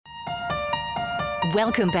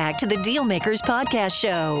Welcome back to the Dealmakers Podcast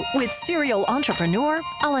Show with serial entrepreneur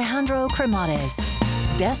Alejandro Cremades,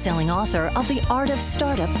 best-selling author of The Art of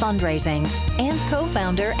Startup Fundraising and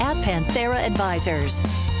co-founder at Panthera Advisors.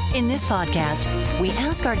 In this podcast, we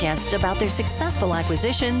ask our guests about their successful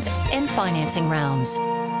acquisitions and financing rounds.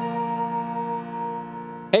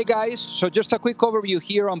 Hey guys, so just a quick overview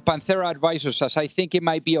here on Panthera Advisors, as I think it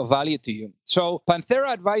might be of value to you. So Panthera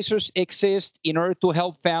Advisors exists in order to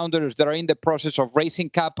help founders that are in the process of raising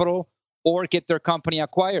capital or get their company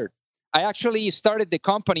acquired. I actually started the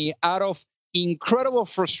company out of incredible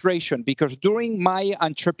frustration because during my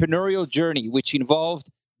entrepreneurial journey, which involved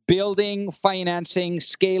building, financing,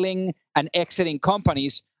 scaling, and exiting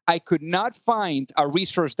companies, I could not find a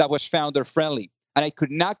resource that was founder-friendly. And I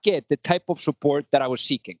could not get the type of support that I was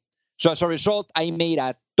seeking. So as a result, I made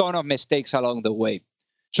a ton of mistakes along the way.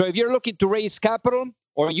 So if you're looking to raise capital,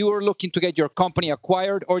 or you are looking to get your company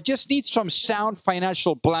acquired, or just need some sound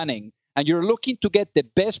financial planning, and you're looking to get the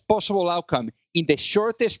best possible outcome in the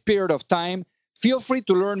shortest period of time, feel free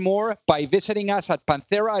to learn more by visiting us at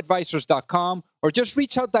pantheraadvisors.com, or just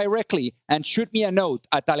reach out directly and shoot me a note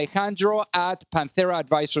at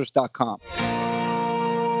alejandro@pantheraadvisors.com.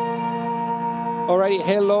 Alrighty,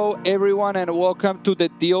 hello everyone, and welcome to the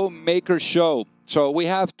Deal Maker Show. So we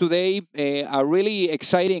have today a really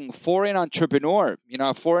exciting foreign entrepreneur,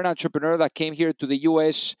 a foreign entrepreneur that came here to the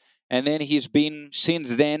US, and then he's been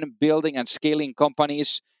since then building and scaling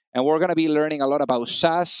companies. And we're going to be learning a lot about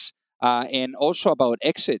SaaS and also about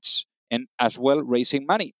exits and as well raising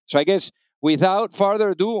money. So I guess without further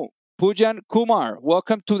ado, Pujan Kumar,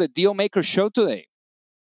 welcome to the Deal Maker Show today.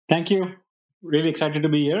 Thank you. Really excited to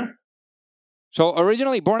be here. So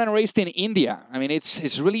originally born and raised in India. I mean,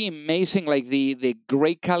 it's really amazing, like the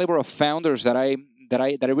great caliber of founders that I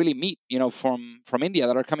really meet, from India,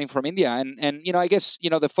 that are coming from India. And I guess,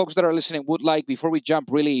 the folks that are listening would like, before we jump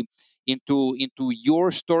really into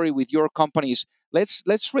your story with your companies,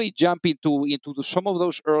 let's really jump into some of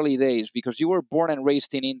those early days, because you were born and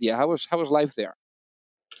raised in India. How was life there?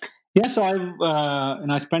 Yeah, so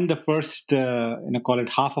I spent the first call it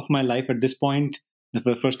half of my life at this point,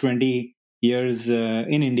 the first 20 years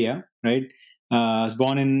in India, right? I was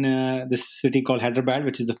born in this city called Hyderabad,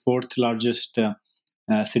 which is the fourth largest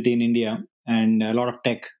city in India, and a lot of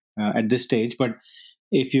tech at this stage. But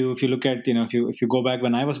if you look at, if you go back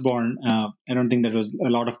when I was born, I don't think there was a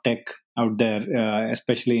lot of tech out there,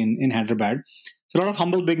 especially in Hyderabad. So a lot of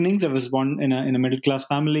humble beginnings. I was born in a middle class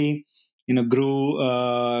family. Grew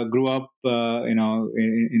up,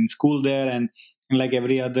 in school there, and like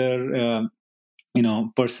every other,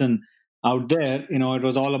 person out there, it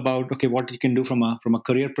was all about, okay, what you can do from a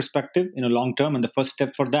career perspective, long term. And the first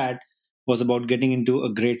step for that was about getting into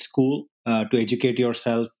a great school to educate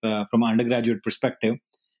yourself from an undergraduate perspective. I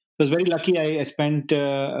was very lucky. I spent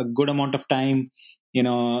a good amount of time, in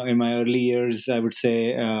my early years, I would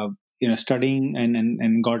say, studying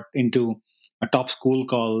and got into a top school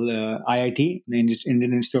called IIT, the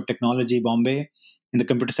Indian Institute of Technology, Bombay, in the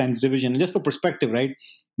computer science division. And just for perspective, right?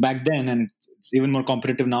 Back then, and it's even more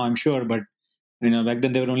competitive now, I'm sure, but back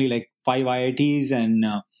then there were only like 5 IITs, and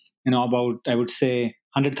about, I would say,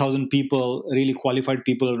 100,000 people, really qualified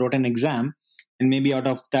people, wrote an exam, and maybe out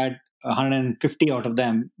of that, 150 out of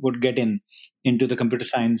them would get into the computer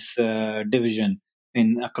science division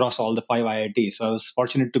across all the 5 IITs. So I was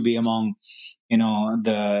fortunate to be among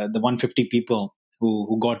the 150 people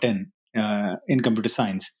who got in computer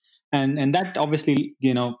science, and that obviously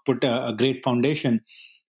put a great foundation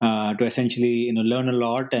to essentially learn a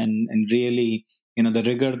lot, and really the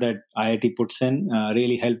rigor that IIT puts in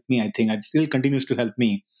really helped me. I think it still continues to help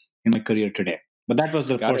me in my career today. But that was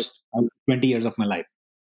the first 20 years of my life.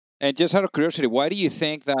 And just out of curiosity, why do you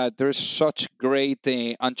think that there's such great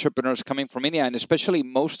entrepreneurs coming from India, and especially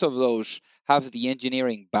most of those have the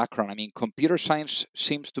engineering background? I mean, computer science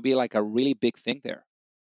seems to be like a really big thing there.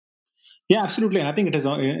 Yeah, absolutely. And I think it has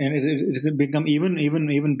become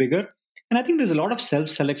even bigger. And I think there's a lot of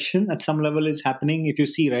self-selection at some level is happening, if you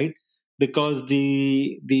see, right? Because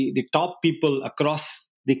the top people across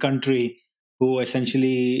the country who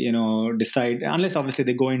essentially, decide, unless obviously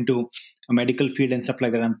they go into a medical field and stuff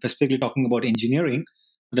like that. I'm specifically talking about engineering.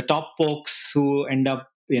 The top folks who end up,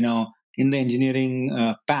 in the engineering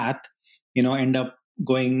path, end up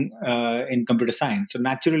going in computer science. So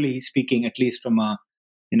naturally speaking, at least from a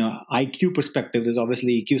IQ perspective, there's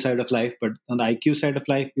obviously EQ side of life, but on the IQ side of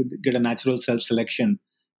life, you get a natural self-selection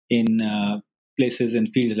in places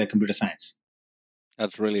and fields like computer science.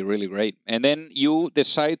 That's really, really great. And then you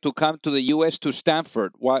decide to come to the US, to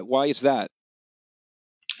Stanford. Why is that?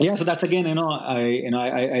 Yeah, so that's again,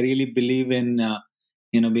 I really believe in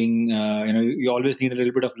being you always need a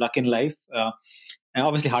little bit of luck in life. And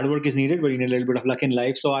obviously, hard work is needed, but you need a little bit of luck in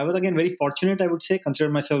life. So I was again very fortunate, I would say, consider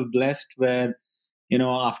myself blessed, where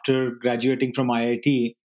after graduating from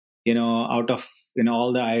IIT, out of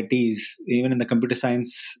all the IITs, even in the computer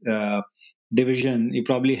science division, you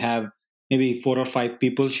probably have maybe 4 or 5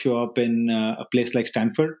 people show up in a place like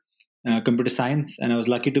Stanford computer science, and I was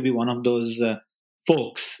lucky to be one of those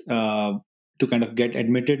folks to kind of get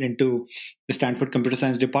admitted into the Stanford computer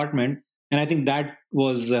science department. And I think that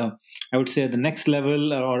was, I would say, the next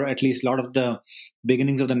level, or at least a lot of the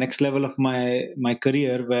beginnings of the next level of my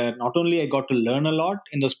career, where not only I got to learn a lot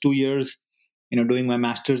in those 2 years, doing my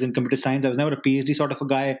master's in computer science. I was never a PhD sort of a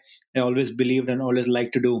guy. I always believed and always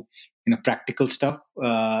liked to do, practical stuff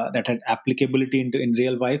that had applicability in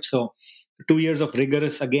real life. So 2 years of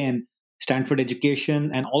rigorous, again, Stanford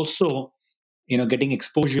education, and also, getting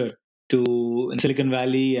exposure to in Silicon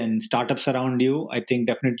Valley and startups around you, I think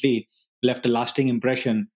definitely left a lasting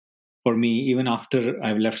impression for me, even after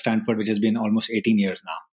I've left Stanford, which has been almost 18 years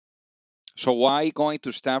now. So why going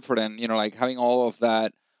to Stanford and, like having all of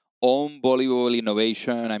that unbelievable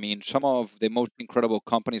innovation? I mean, some of the most incredible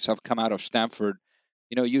companies have come out of Stanford.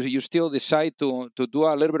 You still decide to do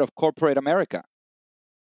a little bit of corporate America.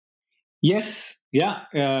 Yes, yeah.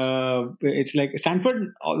 It's like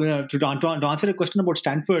Stanford, to answer a question about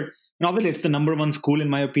Stanford, and obviously it's the number one school in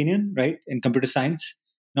my opinion, right, in computer science.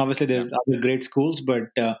 And obviously there's other great schools, but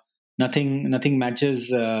nothing matches,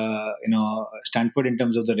 Stanford in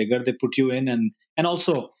terms of the rigor they put you in, and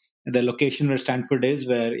also the location where Stanford is,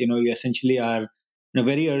 where, you essentially are,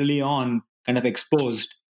 very early on kind of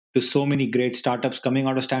exposed to so many great startups coming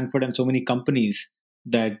out of Stanford and so many companies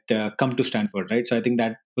that come to Stanford, right? So I think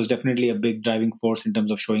that was definitely a big driving force in terms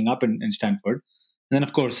of showing up in Stanford. And then,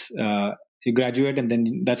 of course, you graduate, and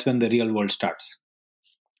then that's when the real world starts.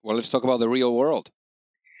 Well, let's talk about the real world.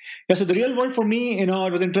 Yeah, so the real world for me, it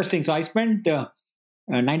was interesting. So I spent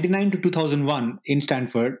 99 to 2001 in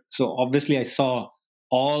Stanford. So obviously I saw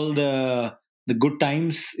all the good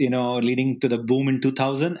times, leading to the boom in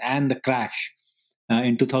 2000 and the crash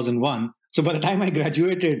in 2001. So by the time I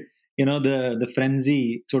graduated, the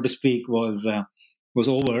frenzy, so to speak, was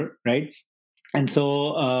over, right? And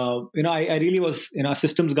so I really was a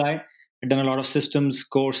systems guy. I'd done a lot of systems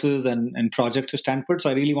courses and projects at Stanford, so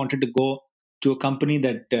I really wanted to go to a company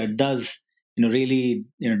that does really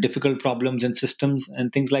difficult problems in systems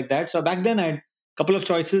and things like that. So back then I had a couple of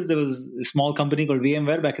choices. There was a small company called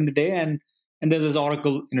VMware back in the day, and there's this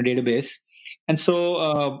Oracle database. And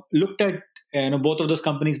so looked at both of those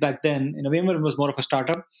companies back then. VMware was more of a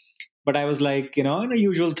startup, but I was like,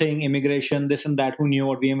 usual thing, immigration, this and that. Who knew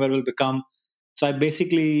what VMware will become? So I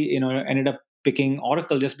basically, ended up picking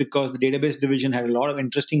Oracle just because the database division had a lot of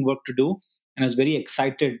interesting work to do, and I was very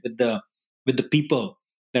excited with the people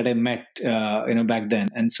that I met, back then.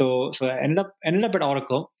 And so I ended up at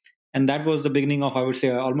Oracle, and that was the beginning of, I would say,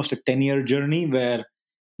 almost a 10-year journey where,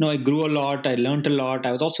 I grew a lot, I learned a lot.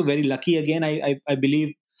 I was also very lucky. Again, I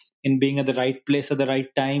believe in being at the right place at the right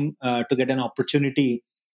time to get an opportunity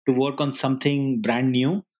to work on something brand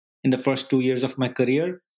new in the first 2 years of my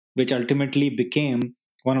career, which ultimately became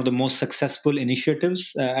one of the most successful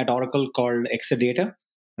initiatives at Oracle called Exadata,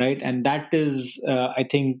 right? And that is, I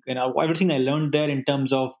think, everything I learned there in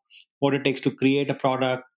terms of what it takes to create a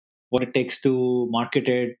product, what it takes to market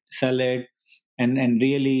it, sell it, and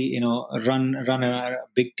really, run a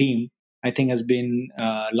big team, I think has been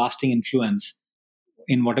lasting influence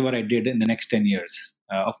in whatever I did in the next 10 years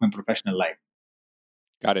of my professional life.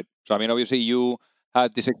 Got it. So, I mean, obviously you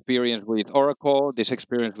had this experience with Oracle, this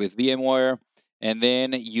experience with VMware, and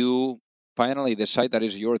then you finally decide that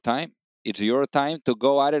it's your time. It's your time to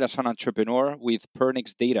go at it as an entrepreneur with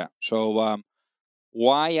Pernix Data. So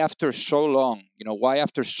why after so long, why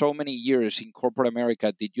after so many years in corporate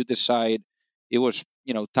America did you decide it was,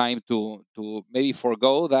 time to maybe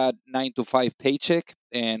forego that 9 to 5 paycheck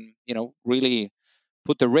and, really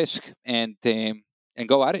put the risk and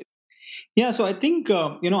go at it? Yeah, so I think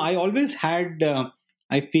I always had,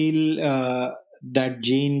 I feel that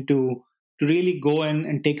gene to really go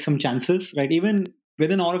and take some chances, right? Even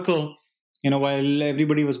within Oracle, while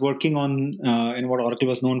everybody was working on what Oracle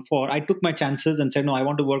was known for, I took my chances and said, no, I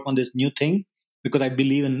want to work on this new thing because I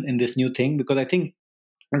believe in this new thing. Because I think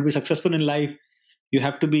to be successful in life, you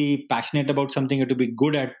have to be passionate about something, you have to be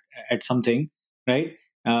good at something, right?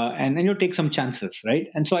 And then you take some chances, right?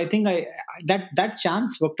 And so I think that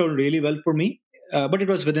chance worked out really well for me, but it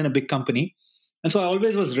was within a big company, and so I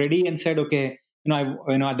always was ready and said, okay,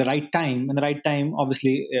 at the right time. And the right time,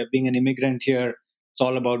 obviously, being an immigrant here, it's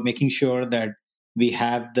all about making sure that we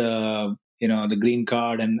have the the green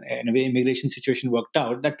card and the way immigration situation worked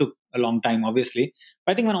out. That took a long time, obviously.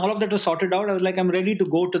 But I think when all of that was sorted out, I was like, I'm ready to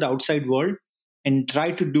go to the outside world and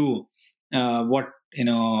try to do what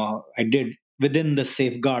I did within the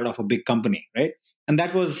safeguard of a big company, right? And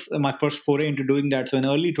that was my first foray into doing that. So in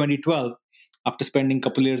early 2012, after spending a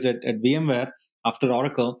couple years at VMware after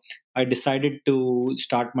Oracle, I decided to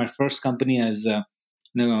start my first company as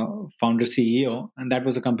founder CEO, and that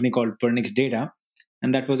was a company called Pernix Data,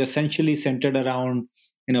 and that was essentially centered around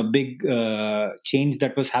big change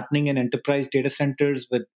that was happening in enterprise data centers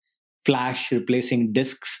with flash replacing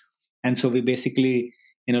disks. And so we basically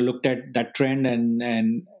looked at that trend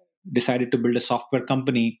and decided to build a software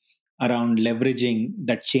company around leveraging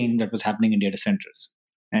that change that was happening in data centers.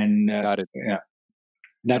 And Got it. Yeah.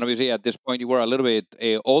 And obviously, at this point, you were a little bit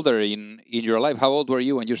older in your life. How old were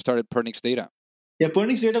you when you started Pernix Data? Yeah,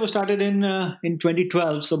 Pernix Data was started in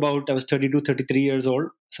 2012. So I was 32, 33 years old,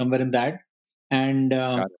 somewhere in that. And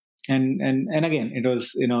and again, it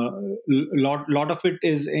was lot of it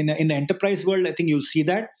is in the enterprise world. I think you'll see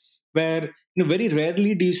that where very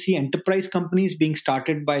rarely do you see enterprise companies being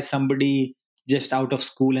started by somebody just out of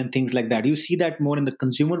school and things like that. You see that more in the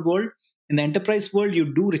consumer world. In the enterprise world,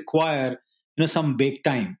 you do require some bake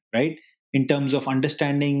time, right? In terms of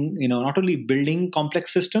understanding, not only building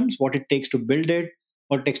complex systems, what it takes to build it,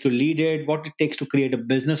 what it takes to lead it, what it takes to create a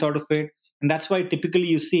business out of it. And that's why typically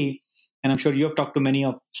you see, and I'm sure you have talked to many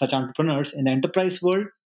of such entrepreneurs in the enterprise world,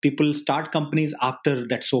 people start companies after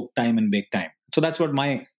that soak time and bake time. So that's what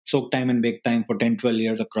my soak time and bake time for 10, 12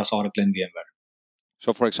 years across Oracle and VMware.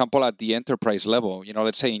 So, for example, at the enterprise level,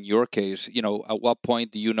 let's say in your case, at what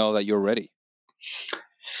point do you know that you're ready?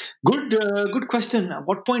 Good question. At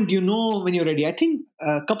what point do you know when you're ready? I think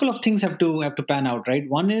a couple of things have to pan out, right?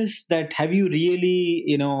 One is that have you really,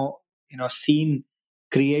 seen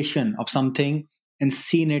creation of something and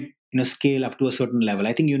seen it, scale up to a certain level?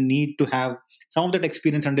 I think you need to have some of that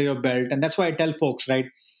experience under your belt, and that's why I tell folks, right?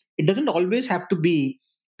 It doesn't always have to be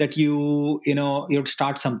that you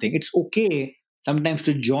start something. It's okay sometimes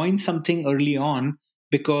to join something early on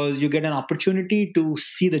because you get an opportunity to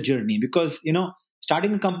see the journey. Because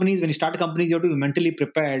starting companies, when you start companies, you have to be mentally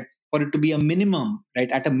prepared for it to be a minimum, right?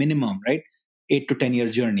 At a minimum, right? 8 to 10 year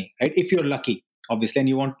journey, right? If you're lucky, obviously, and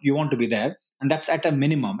you want to be there, and that's at a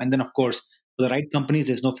minimum. And then, of course, for the right companies,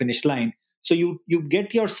 there's no finish line. So you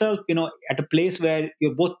get yourself, at a place where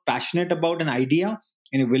you're both passionate about an idea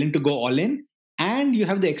and you're willing to go all in, and you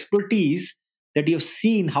have the expertise that you've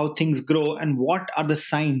seen how things grow and what are the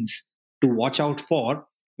signs to watch out for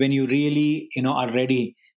when you really, are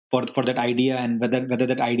ready for that idea and whether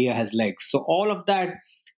that idea has legs. So all of that,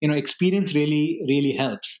 experience really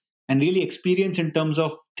helps, and really experience in terms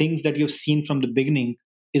of things that you've seen from the beginning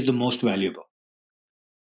is the most valuable.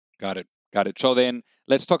 Got it. So then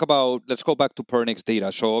let's go back to Pernix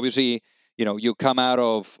Data. So obviously, you come out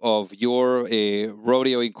of your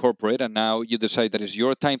Rodeo Incorporate, and now you decide that it's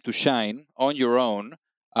your time to shine on your own.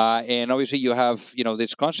 And obviously, you have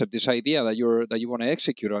this concept, this idea that you want to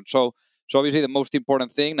execute on. So obviously, the most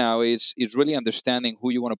important thing now is really understanding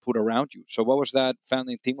who you want to put around you. So what was that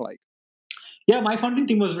founding team like? Yeah, my founding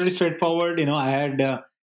team was very straightforward. I had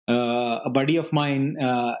a buddy of mine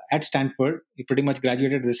at Stanford. He pretty much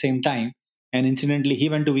graduated at the same time, and incidentally, he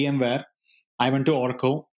went to VMware. I went to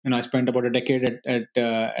Oracle. I spent about a decade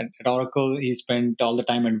at Oracle. He spent all the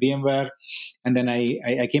time at VMware, and then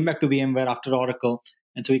I came back to VMware after Oracle,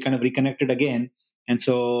 and so we kind of reconnected again. And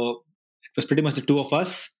so it was pretty much the two of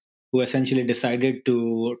us who essentially decided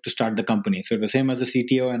to start the company. So it was him as the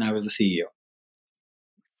CTO and I was the CEO.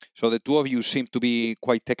 So the two of you seem to be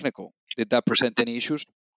quite technical. Did that present any issues?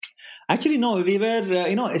 Actually, no. We were,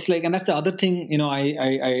 it's like, and that's the other thing,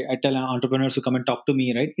 I tell entrepreneurs to come and talk to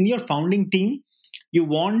me, right? In your founding team, you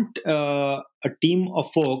want a team of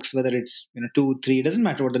folks, whether it's 2, 3, it doesn't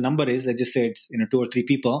matter what the number is. Let's just say it's 2 or 3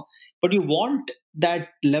 people, but you want that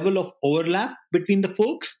level of overlap between the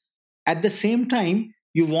folks. At the same time,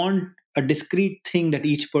 you want a discrete thing that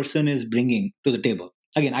each person is bringing to the table.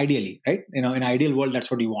 Again, ideally, right? In an ideal world,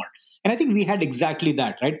 that's what you want. And I think we had exactly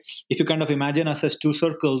that, right? If you kind of imagine us as 2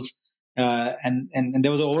 circles, and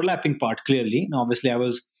there was an overlapping part clearly. Now, obviously, I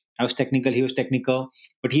was technical, he was technical,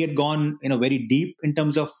 but he had gone very deep in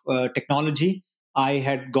terms of technology. I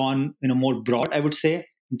had gone more broad, I would say,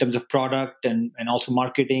 in terms of product and also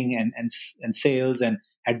marketing and sales, and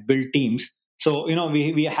had built teams. So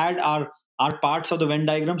we had our parts of the Venn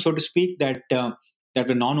diagram, so to speak, that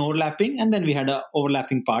were non-overlapping, and then we had an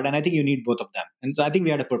overlapping part, and I think you need both of them. And so I think we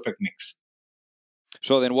had a perfect mix.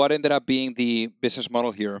 So then what ended up being the business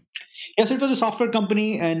model here? Yes, it was a software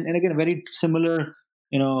company, and again, very similar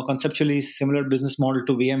conceptually similar business model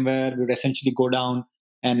to VMware. We would essentially go down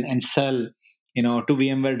and sell, to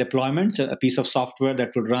VMware deployments, a piece of software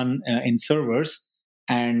that would run in servers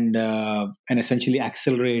and essentially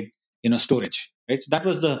accelerate, storage. Right. So that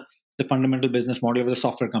was the fundamental business model of the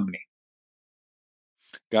software company.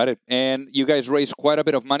 Got it. And you guys raised quite a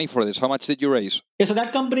bit of money for this. How much did you raise? Yeah, so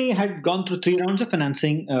that company had gone through 3 rounds of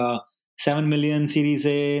financing: 7 million Series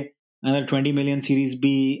A, another 20 million Series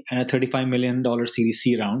B, and a $35 million Series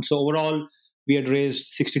C round. So overall, we had raised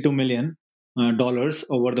 $62 million dollars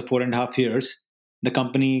over the 4.5 years. The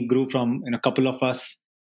company grew from a couple of us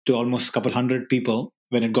to almost a couple hundred people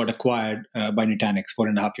when it got acquired by Nutanix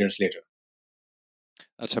 4.5 years later.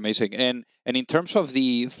 That's amazing. And in terms of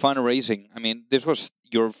the fundraising, I mean, this was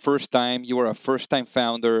your first time. You were a first-time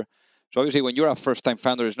founder. So obviously, when you're a first-time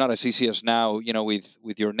founder, it's not as easy as now,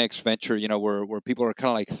 with your next venture, where people are kind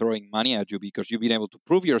of like throwing money at you because you've been able to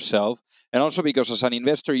prove yourself, and also because as an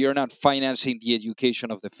investor, you're not financing the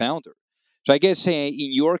education of the founder. So I guess in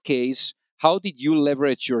your case, how did you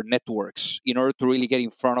leverage your networks in order to really get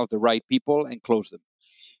in front of the right people and close them?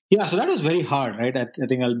 Yeah, so that was very hard, right? I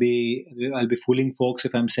think I'll be fooling folks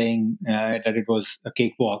if I'm saying that it was a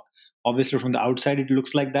cakewalk. Obviously, from the outside, it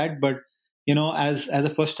looks like that, but as a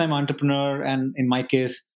first time entrepreneur, and in my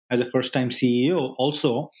case, as a first time CEO,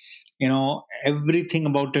 also, everything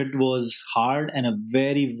about it was hard and a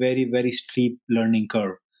very, very, very steep learning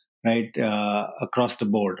curve, right? Across the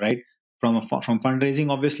board, right? From fundraising,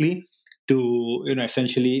 obviously, to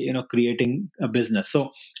essentially creating a business.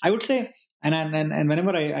 So I would say. And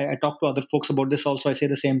whenever I talk to other folks about this also, I say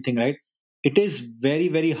the same thing, right? It is very,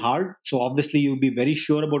 very hard. So obviously you'll be very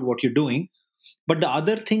sure about what you're doing. But the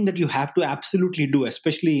other thing that you have to absolutely do,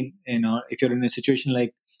 especially if you're in a situation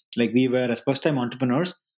like we were as first-time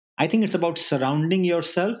entrepreneurs, I think it's about surrounding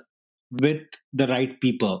yourself with the right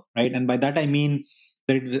people, right? And by that I mean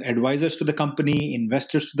the advisors to the company,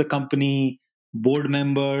 investors to the company, board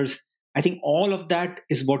members. I think all of that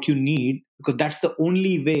is what you need, because that's the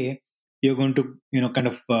only way you're going to kind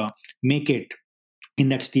of make it in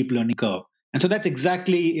that steep learning curve. And so that's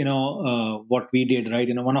exactly what we did, right?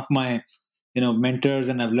 One of my mentors,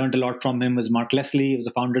 and I've learned a lot from him, is Mark Leslie. He was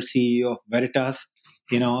the founder CEO of Veritas.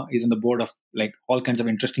 He's on the board of like all kinds of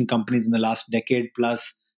interesting companies in the last decade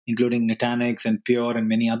plus, including Nutanix and Pure and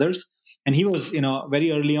many others. And he was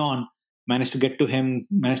very early on managed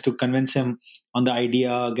to convince him on the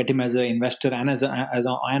idea, get him as an investor and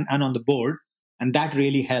and on the board, and that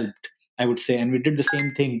really helped, I would say. And we did the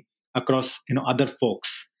same thing across other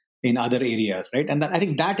folks in other areas, right? And I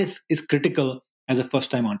think that is critical as a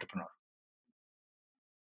first-time entrepreneur.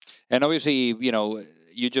 And obviously,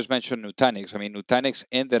 you just mentioned Nutanix. I mean, Nutanix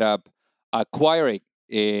ended up acquiring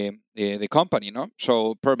the company, no?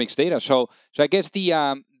 So Permix Data. So I guess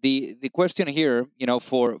the question here,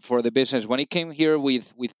 for the business, when it came here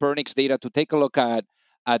with Permix Data to take a look at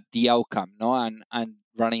the outcome, no, and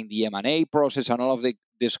running the M&A process and all of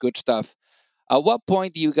this good stuff. At what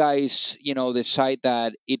point do you guys, decide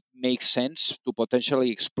that it makes sense to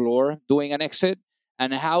potentially explore doing an exit?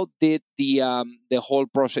 And how did the whole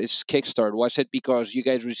process kickstart? Was it because you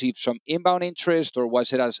guys received some inbound interest, or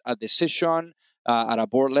was it as a decision at a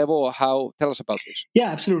board level? Tell us about this. Yeah,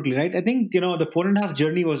 absolutely, right. I think the 4.5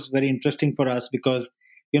 journey was very interesting for us because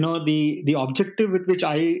the objective with which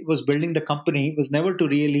I was building the company was never to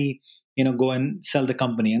really go and sell the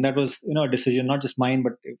company, and that was a decision not just mine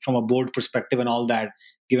but from a board perspective and all that,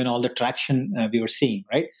 given all the traction we were seeing,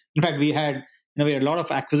 right? In fact, we had a lot of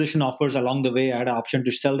acquisition offers along the way. I had an option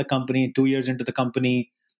to sell the company 2 years into the company.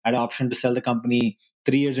 I had an option to sell the company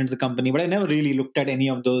 3 years into the company, but I never really looked at any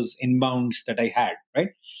of those inbounds that I had, right?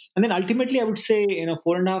 And then ultimately, I would say,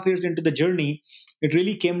 4.5 years into the journey, it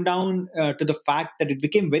really came down to the fact that it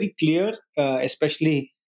became very clear,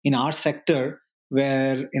 especially in our sector,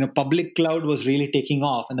 where public cloud was really taking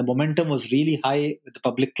off and the momentum was really high with the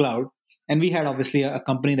public cloud. And we had obviously a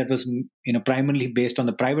company that was primarily based on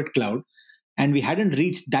the private cloud, and we hadn't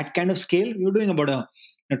reached that kind of scale. We were doing about a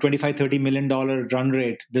 $25-30 million run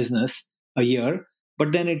rate business a year,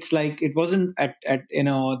 but then it's like it wasn't at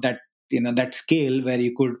that scale where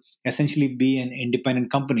you could essentially be an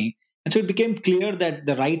independent company. And so it became clear that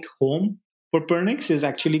the right home for Pernix is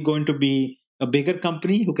actually going to be a bigger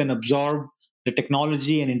company who can absorb the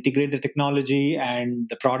technology and integrate the technology and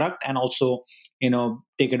the product, and also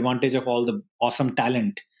take advantage of all the awesome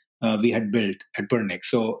talent we had built at Pernix.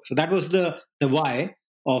 So that was the why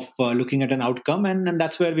of looking at an outcome, and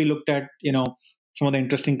that's where we looked at some of the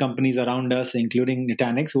interesting companies around us, including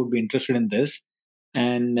Nutanix, who would be interested in this.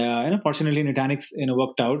 And fortunately, Nutanix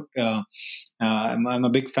worked out. I'm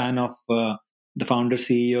a big fan of the founder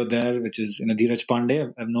CEO there, which is Dheeraj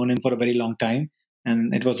Pandey. I've known him for a very long time,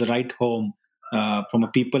 and it was the right home from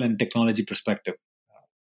a people and technology perspective.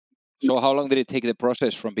 So how long did it take the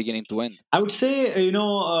process from beginning to end? I would say,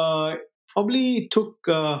 probably took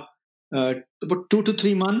about 2 to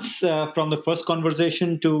 3 months from the first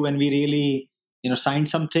conversation to when we really, signed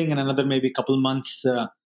something, and another maybe couple months to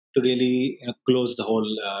really close the whole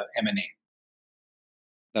M&A.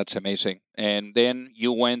 That's amazing. And then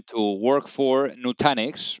you went to work for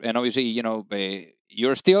Nutanix, and obviously,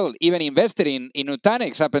 you're still even invested in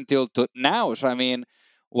Nutanix up until now. So I mean,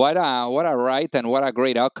 what a ride and what a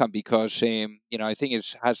great outcome, because I think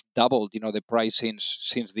it has doubled the price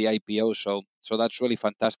since the IPO. So that's really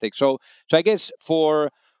fantastic. So I guess for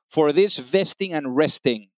this vesting and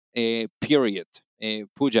resting period,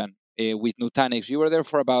 Poojan, with Nutanix, you were there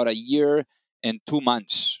for about a year and 2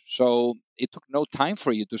 months. So it took no time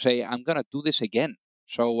for you to say, I'm going to do this again.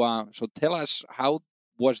 So tell us, how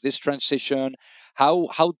was this transition? How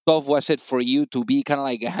tough was it for you to be kind of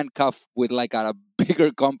like handcuffed with like a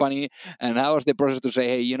bigger company? And how was the process to say,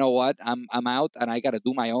 hey, you know what, I'm out and I got to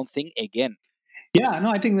do my own thing again? Yeah, no,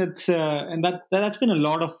 I think that's and that's been a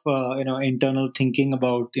lot of internal thinking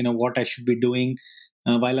about what I should be doing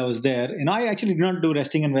while I was there. I actually did not do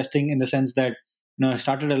resting and vesting in the sense that I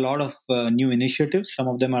started a lot of new initiatives. Some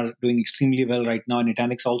of them are doing extremely well right now in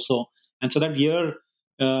Nutanix also, and so that year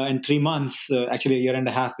and 3 months, actually a year and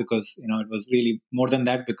a half, because it was really more than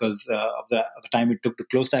that because of the time it took to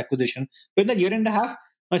close the acquisition. But in that year and a half,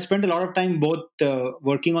 I spent a lot of time both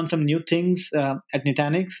working on some new things at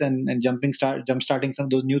Nutanix and jump starting some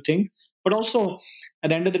of those new things. But also,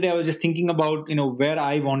 at the end of the day, I was just thinking about where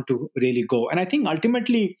I want to really go. And I think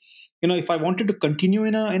ultimately, if I wanted to continue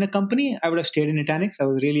in a company, I would have stayed in Nutanix. I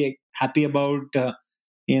was really happy about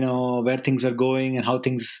where things were going and how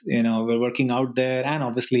things were working out there, and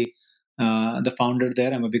obviously the founder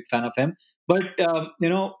there. I'm a big fan of him. But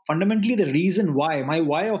fundamentally, the reason why my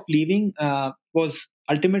why of leaving was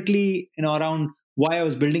ultimately around why I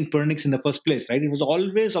was building Pernix in the first place, right? It was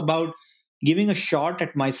always about giving a shot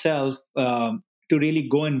at myself to really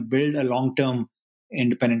go and build a long-term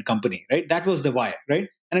independent company, right? That was the why, right?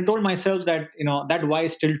 And I told myself that that why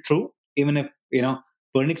is still true, even if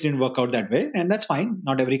Pernix didn't work out that way, and that's fine.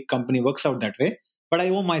 Not every company works out that way, but I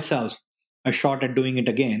owe myself a shot at doing it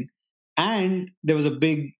again. And there was a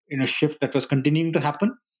big shift that was continuing to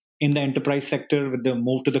happen in the enterprise sector with the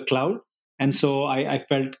move to the cloud. And so I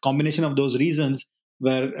felt combination of those reasons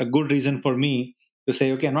were a good reason for me to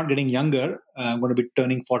say, okay, I'm not getting younger. I'm going to be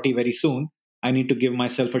turning 40 very soon. I need to give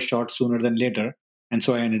myself a shot sooner than later. And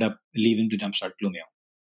so I ended up leaving to jumpstart Clumio.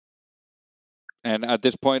 And at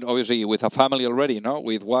this point, obviously, with a family already, no?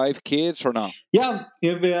 With wife, kids, or no? Yeah,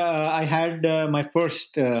 I had my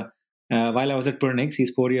first while I was at Pernix. He's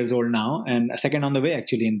 4 years old now, and a second on the way,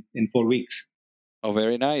 actually, in 4 weeks. Oh,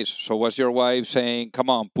 very nice. So was your wife saying, come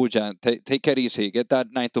on, Poojan, take it easy, get that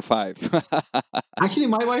 9 to 5? Actually,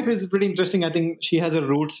 my wife is pretty interesting. I think she has her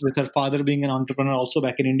roots with her father being an entrepreneur also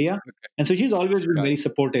back in India. Okay. And so she's always been very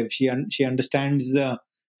supportive. She understands,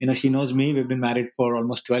 she knows me. We've been married for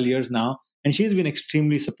almost 12 years now. And she's been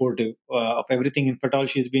extremely supportive of everything. In fact,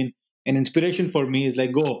 she's been an inspiration for me. Is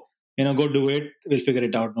like, go do it. We'll figure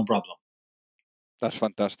it out. No problem. That's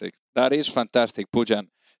fantastic. That is fantastic, Poojan.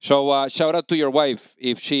 So shout out to your wife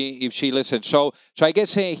if she listens. So I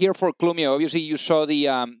guess here for Clumio, obviously you saw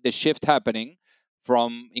the shift happening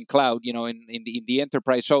from in cloud, in the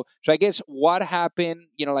enterprise. So I guess what happened,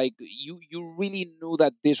 like you really knew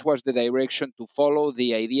that this was the direction to follow,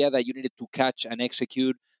 the idea that you needed to catch and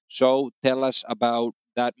execute. So tell us about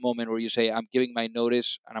that moment where you say, I'm giving my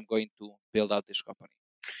notice and I'm going to build out this company.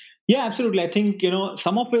 Yeah, absolutely. I think,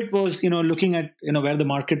 some of it was, looking at, where the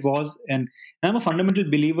market was. And I'm a fundamental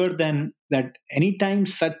believer then that anytime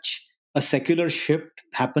such a secular shift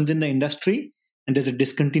happens in the industry and there's a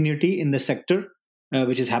discontinuity in the sector,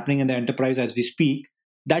 which is happening in the enterprise as we speak,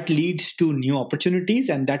 that leads to new opportunities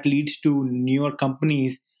and that leads to newer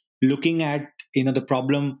companies looking at, the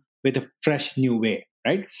problem with a fresh new way,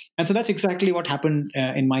 right? And so that's exactly what happened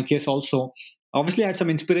in my case also. Obviously, I had some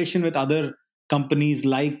inspiration with other companies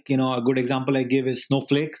like a good example I give is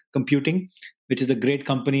Snowflake Computing, which is a great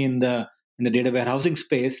company in the data warehousing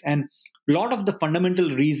space. And a lot of the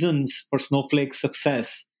fundamental reasons for Snowflake's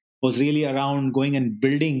success was really around going and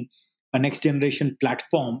building a next generation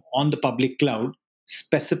platform on the public cloud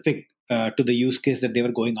specific to the use case that they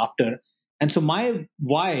were going after. And so my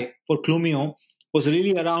why for Clumio was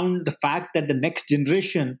really around the fact that the next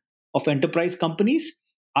generation of enterprise companies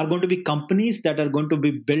are going to be companies that are going to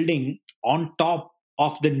be building on top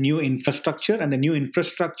of the new infrastructure. And the new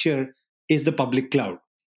infrastructure is the public cloud,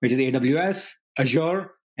 which is AWS,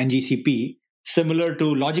 Azure and GCP,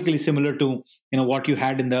 logically similar to what you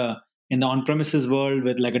had in the on-premises world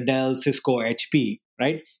with like a Dell, Cisco, HP,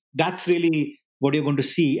 right? That's really what you're going to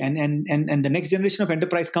see. And the next generation of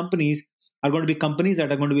enterprise companies are going to be companies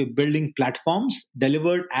that are going to be building platforms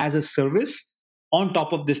delivered as a service on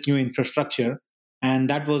top of this new infrastructure. And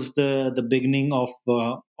that was the beginning of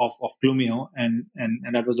Clumio, and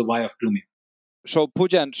that was the why of Clumio. So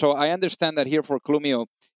Pujan, so I understand that here for Clumio,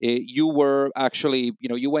 you were actually,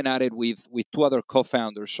 you went at it with two other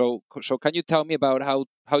co-founders. So can you tell me about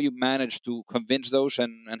how you managed to convince those,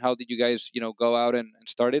 and how did you guys, go out and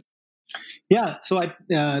start it? Yeah, so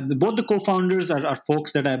both the co-founders are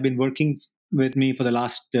folks that have been working with me for the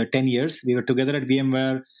last 10 years. We were together at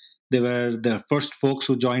VMware. They were the first folks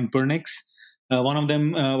who joined Pernix. One of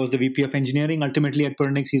them was the VP of Engineering. Ultimately at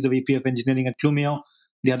Pernix, he's the VP of Engineering at Clumio.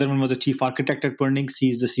 The other one was the chief architect at Pernix.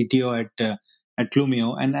 He's the CTO at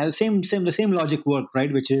Clumio. And the same logic work,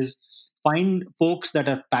 right? Which is find folks that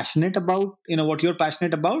are passionate about what you're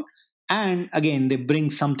passionate about, and again they bring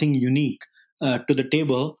something unique to the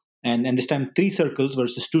table. And this time 3 circles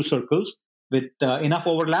versus 2 circles with enough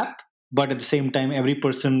overlap, but at the same time every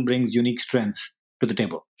person brings unique strengths to the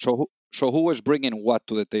table. So who was bringing what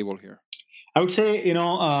to the table here? I would say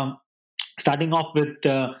starting off with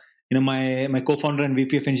my co-founder and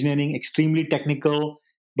VP of Engineering, extremely technical,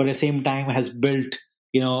 but at the same time has built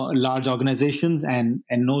large organizations and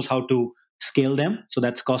knows how to scale them. So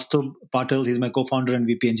that's Kaustubh Patil. He's my co-founder and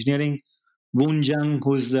VP Engineering. Woon Jung,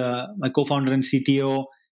 who's my co-founder and CTO,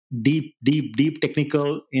 deep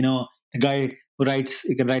technical. The guy who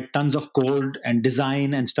he can write tons of code and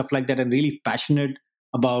design and stuff like that, and really passionate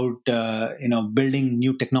about building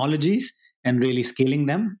new technologies and really scaling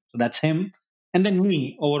them. So that's him. And then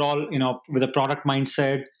me, overall, with a product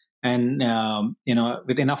mindset and,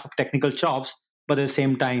 with enough of technical chops, but at the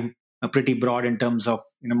same time, pretty broad in terms of,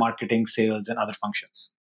 marketing, sales, and other functions.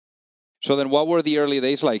 So then what were the early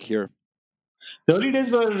days like here? The early days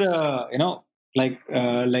were, like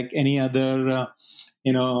any other,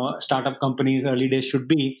 startup companies, early days should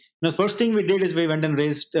be. The first thing we did is we went and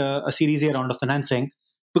raised a Series A round of financing,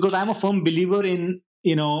 because I'm a firm believer in,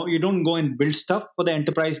 you don't go and build stuff for the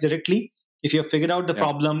enterprise directly. If you have figured out the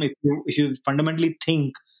problem, if you fundamentally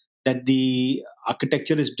think that the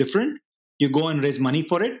architecture is different, you go and raise money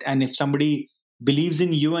for it. And if somebody believes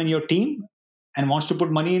in you and your team and wants to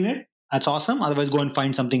put money in it, that's awesome. Otherwise, go and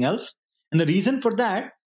find something else. And the reason for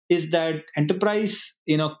that is that enterprise,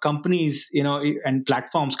 companies, and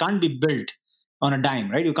platforms can't be built on a dime,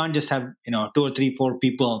 right? You can't just have, 2 or 3, 4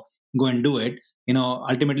 people go and do it.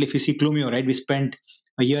 Ultimately, if you see Clumio, right, we spent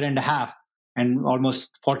a year and a half and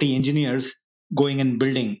almost 40 engineers going and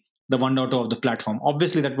building the 1.0 of the platform.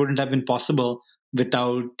 Obviously, that wouldn't have been possible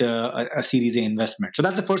without a Series A investment. So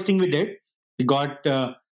that's the first thing we did. We got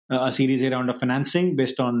a Series A round of financing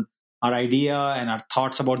based on our idea and our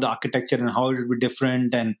thoughts about the architecture and how it would be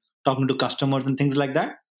different, and talking to customers and things like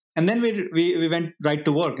that. And then we went right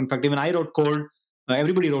to work. In fact, even I wrote code.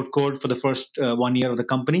 Everybody wrote code for the first 1 year of the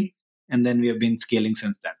company. And then we have been scaling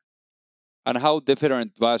since then. And how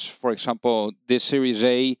different was, for example, this Series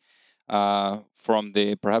A from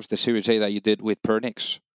perhaps the Series A that you did with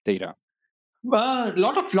Pernix Data? A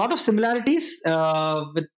lot of similarities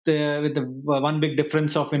with the one big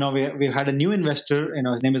difference of we had a new investor.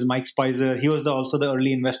 His name is Mike Spicer. He was also the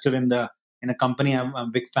early investor in a company I'm a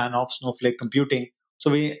big fan of, Snowflake Computing.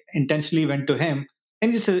 So we intentionally went to him,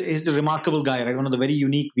 and he's a remarkable guy, right? One of the very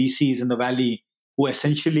unique VCs in the Valley, who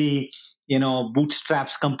essentially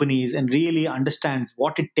bootstraps companies and really understands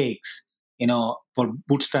what it takes for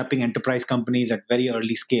bootstrapping enterprise companies at very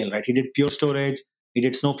early scale, right? He did Pure Storage, he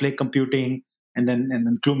did Snowflake Computing, and then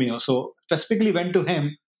Clumio. So specifically went to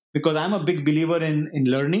him because I'm a big believer in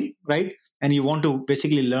learning, right? And you want to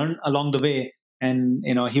basically learn along the way. And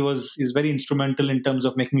he's very instrumental in terms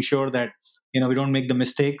of making sure that we don't make the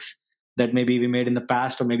mistakes that maybe we made in the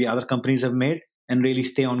past or maybe other companies have made, and really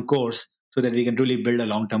stay on course so that we can really build a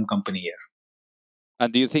long-term company here.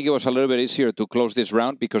 And do you think it was a little bit easier to close this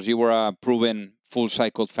round because you were a proven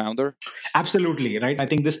full-cycle founder? Absolutely, right. I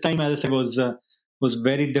think this time, as I said, was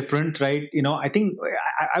very different, right? I think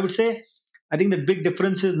I would say, I think the big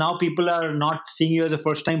difference is now people are not seeing you as a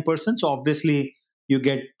first-time person. So obviously, you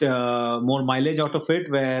get more mileage out of it,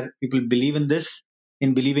 where people believe in this,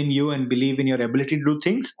 and believe in you, and believe in your ability to do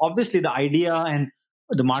things. Obviously, the idea and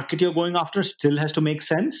the market you're going after still has to make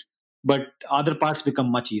sense, but other parts become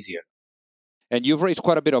much easier. And you've raised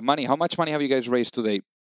quite a bit of money. How much money have you guys raised today?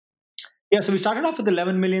 Yeah, so we started off with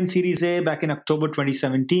 11 million Series A back in October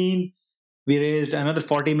 2017. We raised another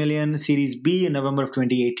 40 million Series B in November of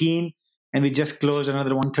 2018. and we just closed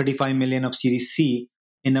another 135 million of Series C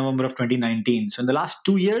in November of 2019. So in the last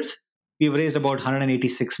 2 years, we've raised about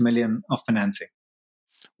 186 million of financing.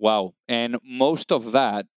 Wow. And most of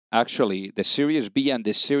that, actually, the Series B and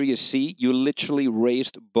the Series C, you literally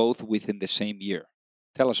raised both within the same year.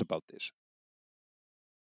 Tell us about this.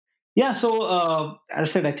 Yeah, so as I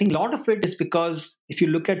said, I think a lot of it is because if you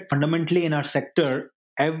look at fundamentally in our sector,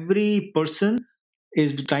 every person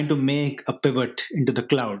is trying to make a pivot into the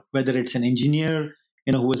cloud, whether it's an engineer,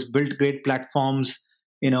 who has built great platforms,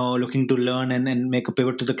 looking to learn and make a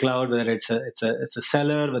pivot to the cloud, whether it's a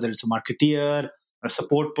seller, whether it's a marketeer, a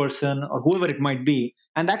support person, or whoever it might be.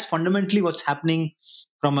 And that's fundamentally what's happening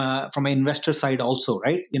from an investor side also,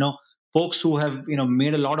 right? Folks who have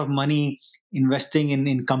made a lot of money investing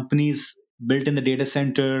in companies built in the data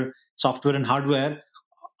center, software and hardware,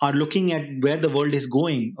 are looking at where the world is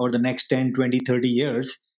going over the next 10, 20, 30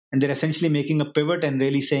 years. And they're essentially making a pivot and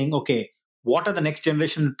really saying, okay, what are the next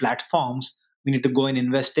generation platforms we need to go and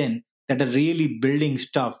invest in that are really building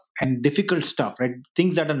stuff and difficult stuff, right?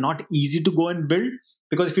 Things that are not easy to go and build.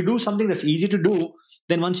 Because if you do something that's easy to do,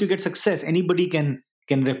 then once you get success, anybody can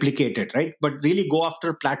replicate it, right? But really go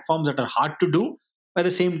after platforms that are hard to do, but at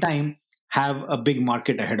the same time have a big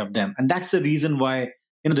market ahead of them. And that's the reason why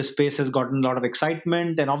the space has gotten a lot of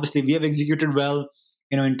excitement, and obviously we have executed well.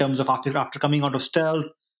 In terms of after coming out of stealth,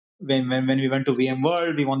 when we went to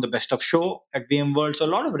VMworld, we won the best of show at VMworld. So a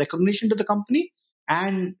lot of recognition to the company,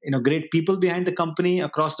 and great people behind the company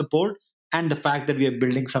across the board, and the fact that we are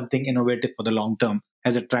building something innovative for the long term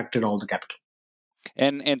has attracted all the capital.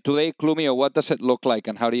 And today, Clumio, what does it look like,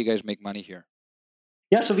 and how do you guys make money here?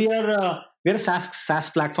 Yeah, so we are a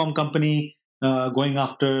SaaS platform company going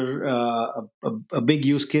after a big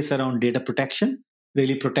use case around data protection,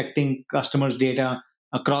 really protecting customers' data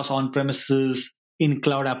across on-premises, in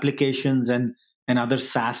cloud applications, and other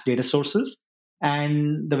SaaS data sources.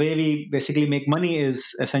 And the way we basically make money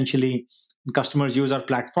is essentially customers use our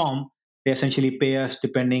platform. They essentially pay us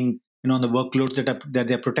depending on the workloads that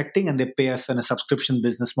they're protecting, and they pay us on a subscription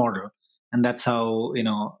business model. And that's how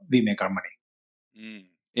we make our money.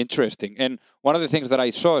 Interesting. And one of the things that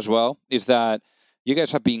I saw as well is that you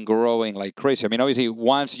guys have been growing like crazy. I mean, obviously,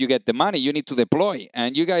 once you get the money, you need to deploy.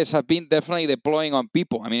 And you guys have been definitely deploying on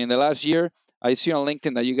people. I mean, in the last year, I see on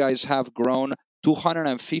LinkedIn that you guys have grown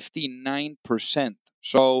 259%.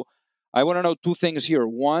 So I want to know two things here.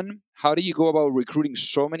 One, how do you go about recruiting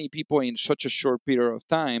so many people in such a short period of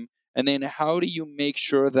time? And then how do you make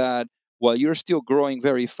sure that while you're still growing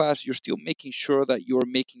very fast, you're still making sure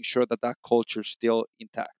that that culture is still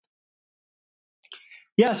intact?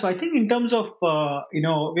 Yeah, so I think in terms of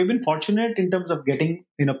we've been fortunate in terms of getting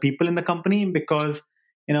people in the company, because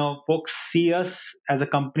folks see us as a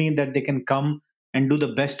company that they can come and do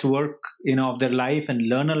the best work of their life and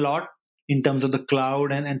learn a lot in terms of the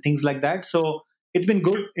cloud and things like that. So it's been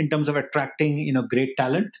good in terms of attracting great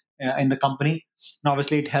talent in the company. And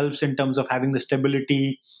obviously it helps in terms of having the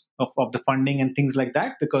stability of the funding and things like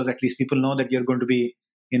that, because at least people know that you're going to be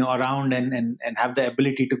around and have the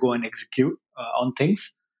ability to go and execute on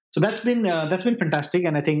things. So that's been fantastic.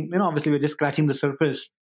 And I think obviously we're just scratching the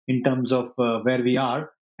surface in terms of where we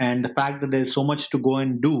are, and the fact that there's so much to go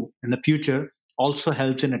and do in the future also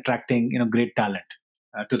helps in attracting great talent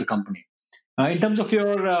to the company. In terms of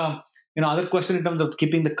your other question in terms of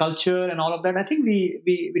keeping the culture and all of that, I think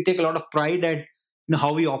we take a lot of pride at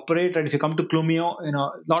how we operate. Right? If you come to Clumio, a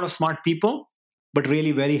lot of smart people, but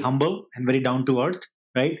really very humble and very down to earth.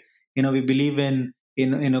 Right? We believe in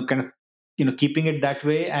kind of keeping it that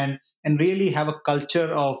way, and really have a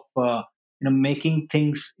culture of making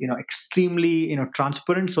things extremely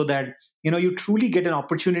transparent, so that you truly get an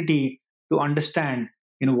opportunity to understand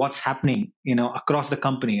what's happening across the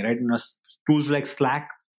company, right? Tools like Slack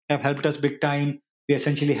have helped us big time. We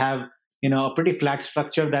essentially have a pretty flat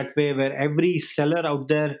structure that way, where every seller out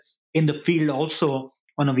there in the field also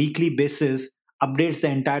on a weekly basis updates the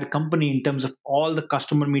entire company in terms of all the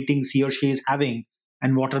customer meetings he or she is having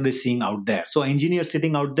and what are they seeing out there. So engineers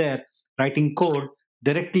sitting out there writing code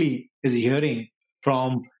directly is hearing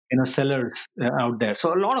from sellers out there.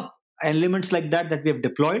 So a lot of elements like that we have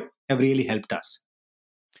deployed have really helped us.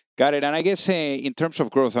 Got it. And I guess in terms of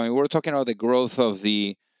growth, I mean, we're talking about the growth of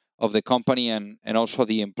the company and also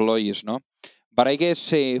the employees, no? But I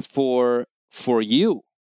guess for you,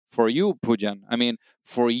 Pujan, I mean,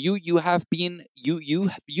 for you have been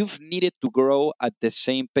you've needed to grow at the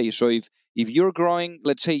same pace. So if you're growing,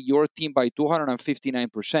 let's say your team by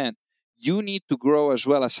 259%, you need to grow as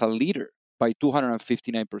well as a leader by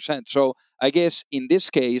 259%. So I guess in this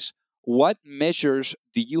case, what measures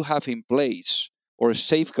do you have in place or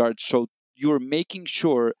safeguards so you're making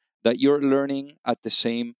sure that you're learning at the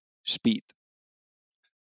same speed?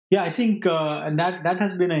 Yeah, I think, and that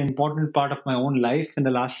has been an important part of my own life in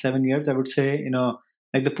the last 7 years. I would say,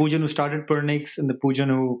 like the Poojan who started Pernix and the Poojan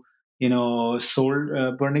who, sold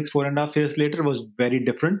Pernix 4.5 years later was very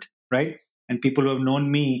different, right? And people who have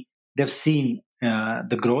known me, they've seen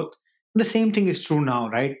the growth. The same thing is true now,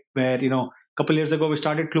 right? Where, a couple years ago we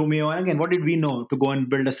started Clumio, and again, what did we know to go and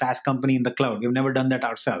build a SaaS company in the cloud? We've never done that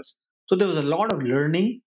ourselves. So there was a lot of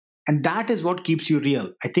learning, and that is what keeps you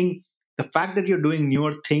real. I think the fact that you're doing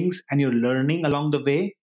newer things and you're learning along the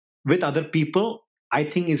way with other people, I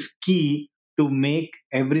think is key to make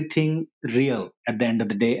everything real at the end of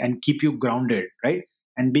the day and keep you grounded, right?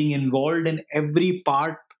 And being involved in every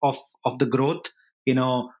part of the growth,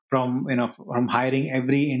 from hiring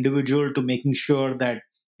every individual to making sure that,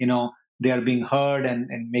 they are being heard, and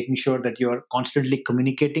making sure that you're constantly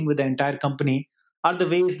communicating with the entire company, are the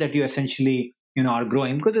ways that you essentially are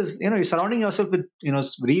growing, because you're surrounding yourself with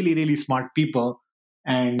really really smart people,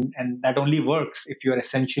 and that only works if you're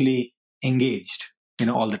essentially engaged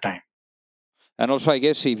all the time. And also, I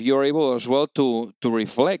guess if you're able as well to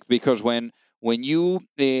reflect, because when you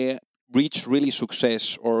reach really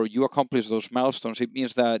success or you accomplish those milestones, it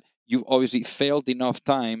means that you've obviously failed enough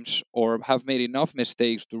times or have made enough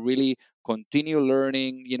mistakes to really continue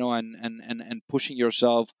learning, and pushing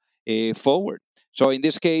yourself forward. So in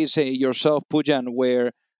this case, yourself, Poojan,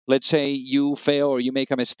 where let's say you fail or you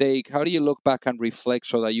make a mistake, how do you look back and reflect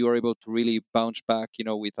so that you are able to really bounce back,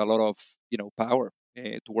 with a lot of power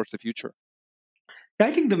towards the future?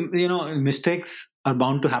 I think the mistakes are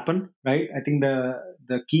bound to happen, right? I think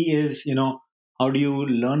the key is how do you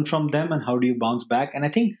learn from them and how do you bounce back? And I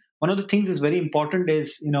think one of the things is very important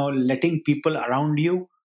is letting people around you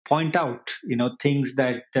point out things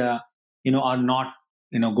that are not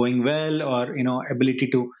going well, or ability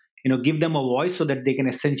to give them a voice so that they can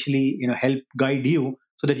essentially help guide you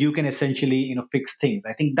so that you can essentially fix things.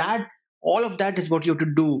 I think that all of that is what you have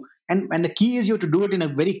to do, and the key is you have to do it in a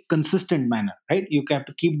very consistent manner, right? You have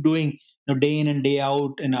to keep doing day in and day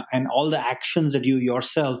out, and all the actions that you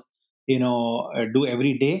yourself do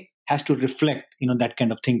every day has to reflect that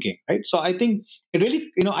kind of thinking, right? So I think it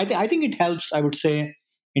really I think it helps, I would say,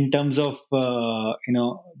 in terms of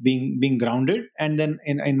being grounded. And then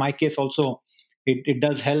in my case also, it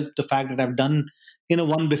does help the fact that I've done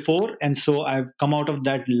one before, and so I've come out of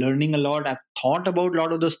that learning a lot. I've thought about a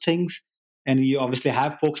lot of those things, and you obviously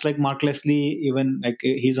have folks like Mark Leslie, even like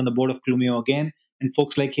he's on the board of Clumio again, and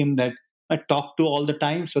folks like him that I talk to all the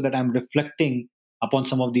time, so that I'm reflecting upon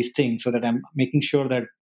some of these things, so that I'm making sure that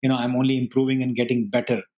I'm only improving and getting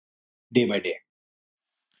better day by day.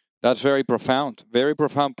 That's very profound,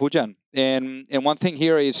 Poojan. And one thing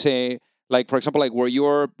here is, like for example, like where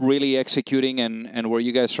you're really executing and where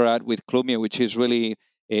you guys are at with Clumio, which is really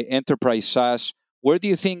enterprise SaaS. Where do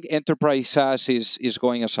you think enterprise SaaS is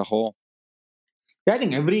going as a whole? Yeah, I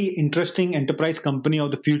think every interesting enterprise company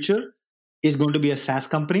of the future is going to be a SaaS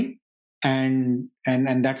company, and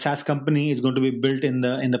that SaaS company is going to be built in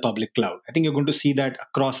the public cloud. I think you're going to see that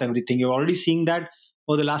across everything. You're already seeing that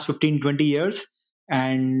over the last 15-20 years,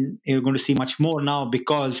 and you're going to see much more now,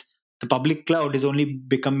 because the public cloud is only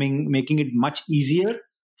making it much easier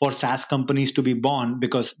for SaaS companies to be born,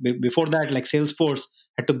 because before that, like Salesforce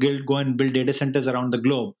had to go and build data centers around the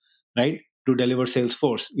globe, right, to deliver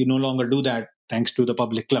Salesforce. You no longer do that thanks to the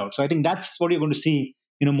public cloud. So I think that's what you're going to see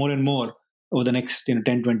more and more over the next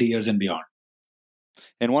 10-20 years and beyond.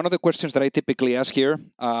 And one of the questions that I typically ask here,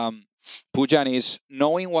 Poojan, is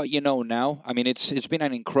knowing what you know now. I mean, it's been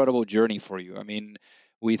an incredible journey for you. I mean,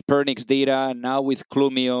 with Pernix Data, now with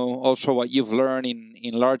Clumio, also what you've learned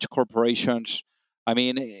in large corporations. I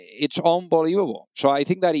mean, it's unbelievable. So I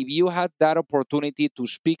think that if you had that opportunity to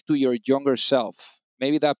speak to your younger self,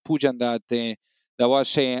 maybe that Poojan that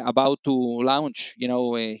was about to launch,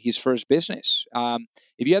 his first business.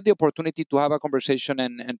 If you had the opportunity to have a conversation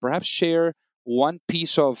and perhaps share one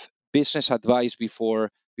piece of business advice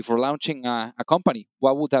before launching a company,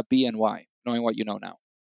 what would that be and why, knowing what you know now?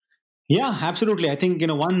 Yeah, absolutely. I think,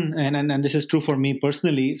 one, and this is true for me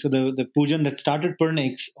personally. So the Poojan that started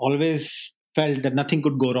Pernix always felt that nothing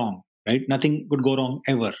could go wrong, right? Nothing could go wrong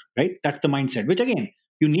ever, right? That's the mindset, which again,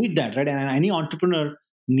 you need that, right? And any entrepreneur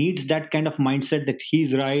needs that kind of mindset that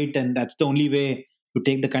he's right, and that's the only way to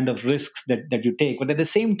take the kind of risks that you take. But at the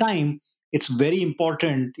same time, it's very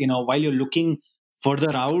important, while you're looking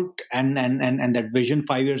further out and that vision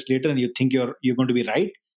 5 years later, and you think you're going to be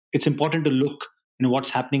right, it's important to look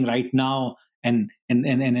what's happening right now and in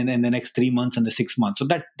the next 3 months and the 6 months. So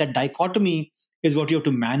that dichotomy is what you have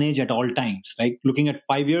to manage at all times, like looking at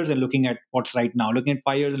 5 years and looking at what's right now, looking at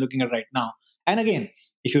 5 years and looking at right now. And again,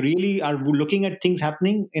 if you really are looking at things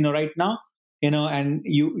happening, right now, and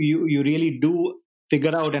you really do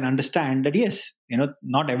figure out and understand that, yes,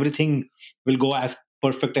 not everything will go as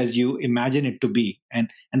perfect as you imagine it to be. And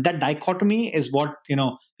that dichotomy is what,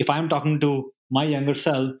 if I'm talking to my younger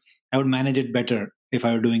self, I would manage it better if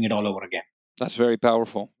I were doing it all over again. That's very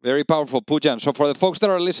powerful. Very powerful, Poojan. So for the folks that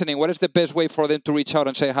are listening, what is the best way for them to reach out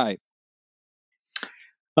and say hi?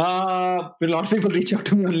 A lot of people reach out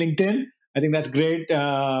to me on LinkedIn. I think that's great.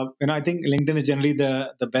 I think LinkedIn is generally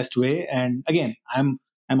the best way. And again, I'm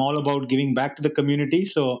all about giving back to the community.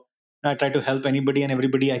 So I try to help anybody and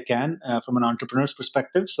everybody I can from an entrepreneur's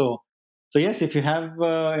perspective. So yes, if you have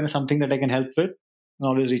something that I can help with,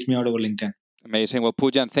 always reach me out over LinkedIn. Amazing. Well,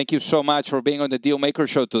 Poojan, thank you so much for being on the Dealmaker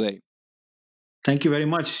Show today. Thank you very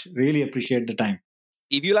much. Really appreciate the time.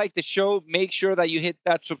 If you like the show, make sure that you hit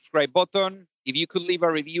that subscribe button. If you could leave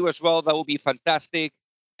a review as well, that would be fantastic.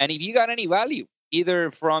 And if you got any value, either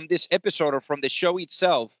from this episode or from the show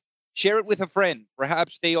itself, share it with a friend.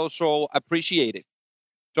 Perhaps they also appreciate it.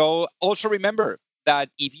 So also remember that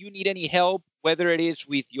if you need any help, whether it is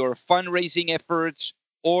with your fundraising efforts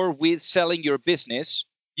or with selling your business,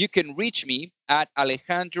 you can reach me at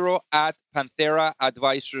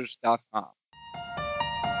alejandro@pantheraadvisors.com.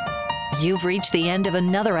 You've reached the end of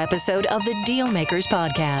another episode of the Dealmakers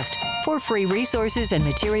Podcast. For free resources and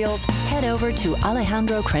materials, head over to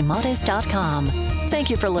alejandrocremades.com. Thank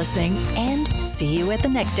you for listening, and see you at the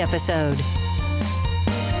next episode.